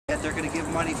that they're going to give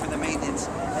money for the maintenance,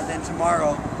 and then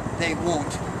tomorrow they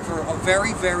won't, for a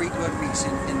very, very good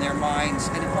reason in their minds,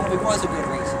 and it probably was a good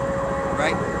reason,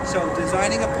 right? So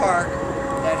designing a park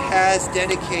that has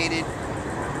dedicated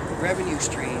revenue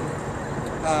stream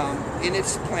in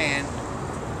its plan,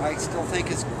 I still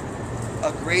think is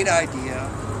a great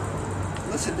idea.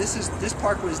 Listen, this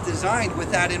park was designed with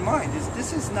that in mind.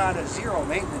 This is not a zero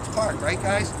maintenance park, right,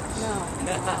 guys? No.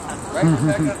 Right,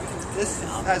 Rebecca? This,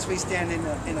 as we stand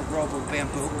in a grove of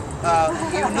bamboo,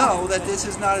 you know that this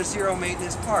is not a zero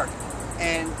maintenance park.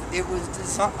 And it was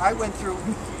designed, I went through,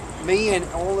 me and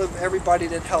everybody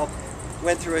that helped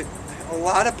went through a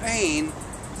lot of pain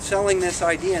selling this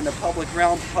idea in the public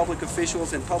realm, public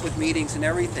officials and public meetings and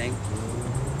everything,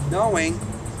 knowing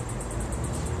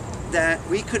that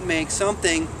we could make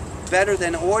something better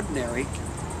than ordinary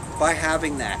by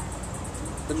having that.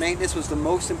 The maintenance was the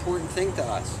most important thing to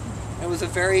us. It was a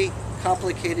very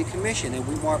complicated commission, and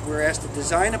we were asked to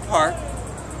design a park,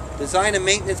 design a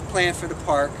maintenance plan for the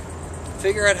park,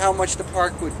 figure out how much the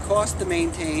park would cost to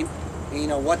maintain, you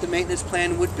know, what the maintenance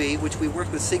plan would be, which we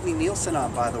worked with Signe Nielsen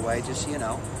on, by the way, just so you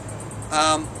know,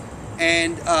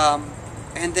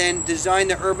 and then design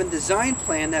the urban design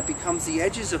plan that becomes the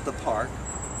edges of the park,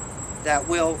 that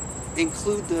will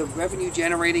include the revenue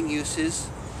generating uses,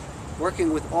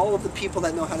 working with all of the people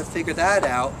that know how to figure that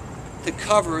out to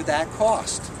cover that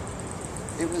cost.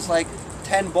 It was like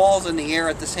 10 balls in the air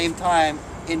at the same time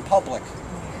in public,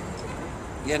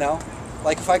 you know?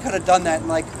 Like if I could have done that in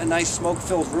like a nice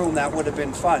smoke-filled room, that would have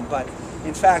been fun, but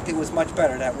in fact it was much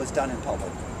better that was done in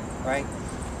public, right?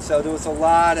 So there was a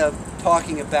lot of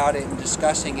talking about it and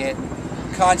discussing it,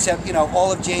 concept, you know,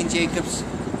 all of Jane Jacobs'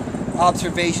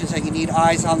 observations that you need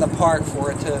eyes on the park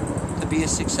for it to be a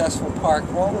successful park.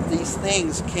 All of these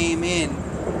things came in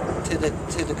to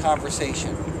the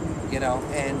conversation, you know,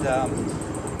 and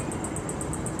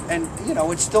you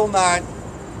know, it's still not,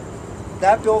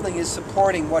 that building is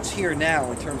supporting what's here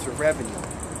now in terms of revenue,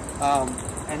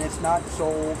 and it's not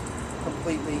sold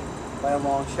completely by a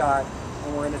long shot,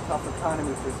 and we're in a tough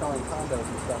economy for selling condos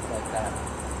and stuff like that,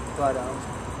 but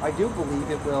I do believe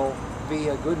it will be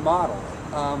a good model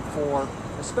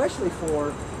especially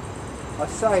for a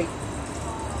site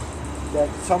that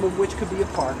some of which could be a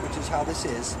park, which is how this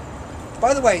is.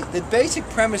 By the way, the basic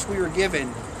premise we were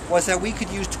given was that we could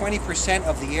use 20%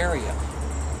 of the area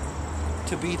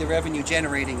to be the revenue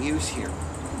generating use here.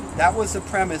 That was the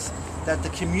premise that the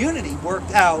community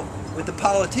worked out with the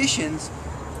politicians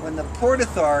when the Port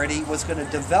Authority was going to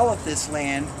develop this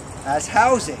land as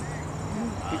housing,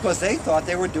 because they thought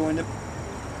they were doing the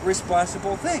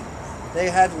responsible thing. They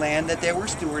had land that they were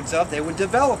stewards of. They would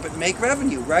develop it, make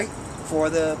revenue, right? For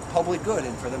the public good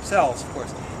and for themselves, of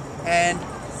course. And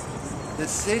the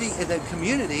city, the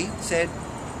community said,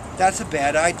 that's a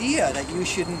bad idea, that you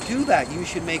shouldn't do that. You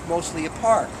should make mostly a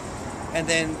park. And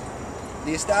then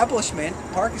the establishment,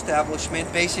 park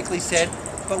establishment, basically said,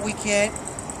 but we can't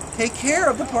take care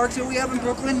of the parks that we have in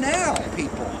Brooklyn now,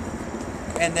 people.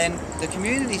 And then the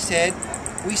community said,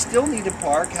 we still need a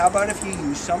park. How about if you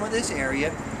use some of this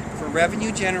area for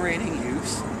revenue generating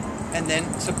use and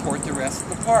then support the rest of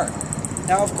the park?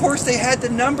 Now, of course, they had the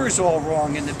numbers all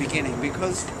wrong in the beginning,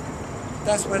 because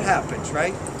that's what happens,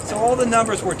 right? So all the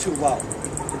numbers were too low,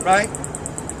 right?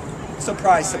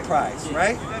 Surprise, surprise,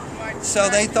 right? So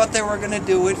they thought they were going to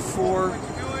do it for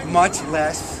much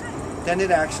less than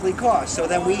it actually cost. So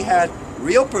then we had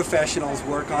real professionals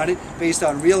work on it based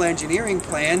on real engineering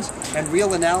plans and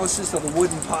real analysis of the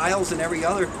wooden piles and every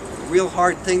other real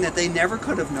hard thing that they never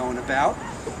could have known about,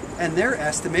 and their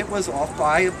estimate was off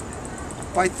by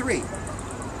 3,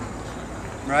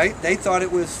 right? They thought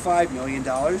it was $5 million,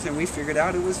 and we figured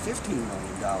out it was $15 million.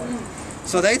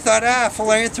 So they thought,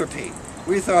 philanthropy.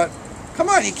 We thought, come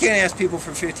on, you can't ask people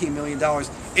for $15 million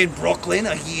in Brooklyn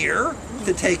a year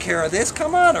to take care of this.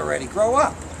 Come on already, grow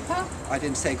up. I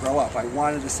didn't say grow up. I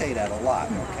wanted to say that a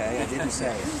lot, okay? I didn't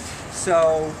say it.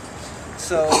 So,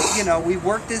 you know, we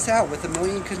worked this out with 1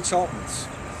 million consultants,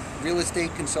 real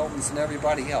estate consultants and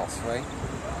everybody else, right?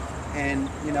 And,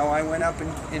 you know, I went up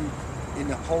in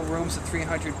the whole rooms of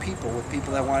 300 people with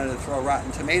people that wanted to throw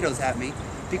rotten tomatoes at me,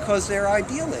 because they're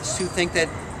idealists who think that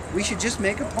we should just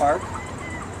make a park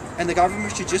and the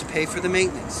government should just pay for the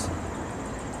maintenance.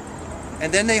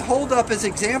 And then they hold up as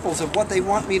examples of what they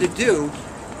want me to do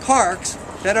parks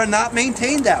that are not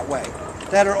maintained that way,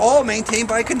 that are all maintained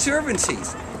by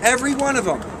conservancies. Every one of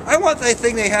them. I want that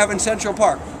thing they have in Central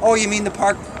Park. Oh, you mean the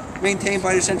park maintained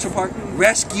by the Central Park,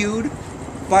 rescued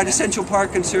by the Central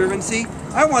Park Conservancy?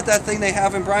 I want that thing they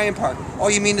have in Bryant Park. Oh,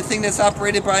 you mean the thing that's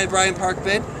operated by the Bryant Park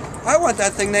bid? I want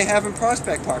that thing they have in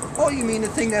Prospect Park. Oh, you mean the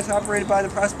thing that's operated by the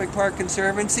Prospect Park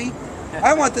Conservancy?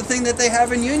 I want the thing that they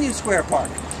have in Union Square Park.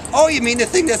 Oh, you mean the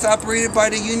thing that's operated by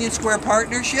the Union Square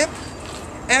Partnership?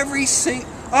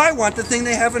 I want the thing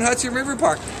they have in Hudson River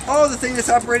Park. Oh, the thing that's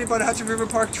operated by the Hudson River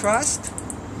Park Trust?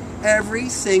 Every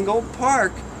single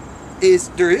park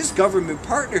there is government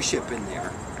partnership in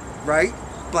there, right?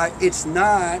 But it's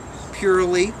not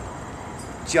purely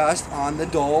just on the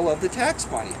dole of the tax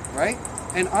money, right?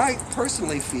 And I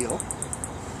personally feel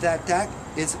that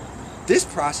this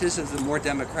process is a more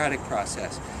democratic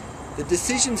process. The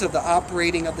decisions of the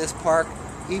operating of this park,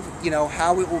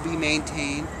 how it will be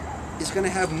maintained, is going to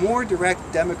have more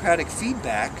direct democratic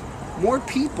feedback. More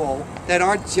people that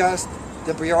aren't just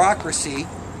the bureaucracy,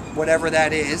 whatever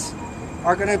that is,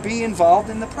 are going to be involved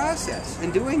in the process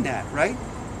in doing that, right?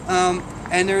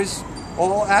 And there's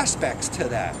all aspects to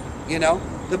that.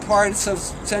 The parts of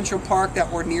Central Park that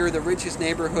were near the richest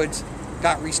neighborhoods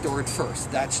got restored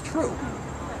first. That's true.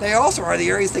 They also are the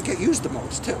areas that get used the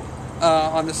most too,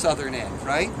 on the southern end,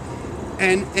 right?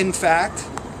 And in fact,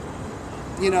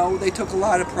 they took a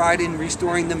lot of pride in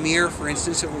restoring the Mere, for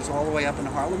instance. It was all the way up in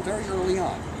Harlem very early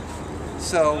on.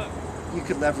 So you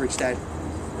could leverage that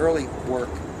early work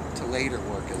to later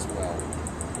work as well.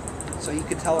 So you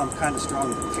can tell I'm kind of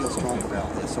feel strong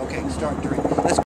about this. Okay, let's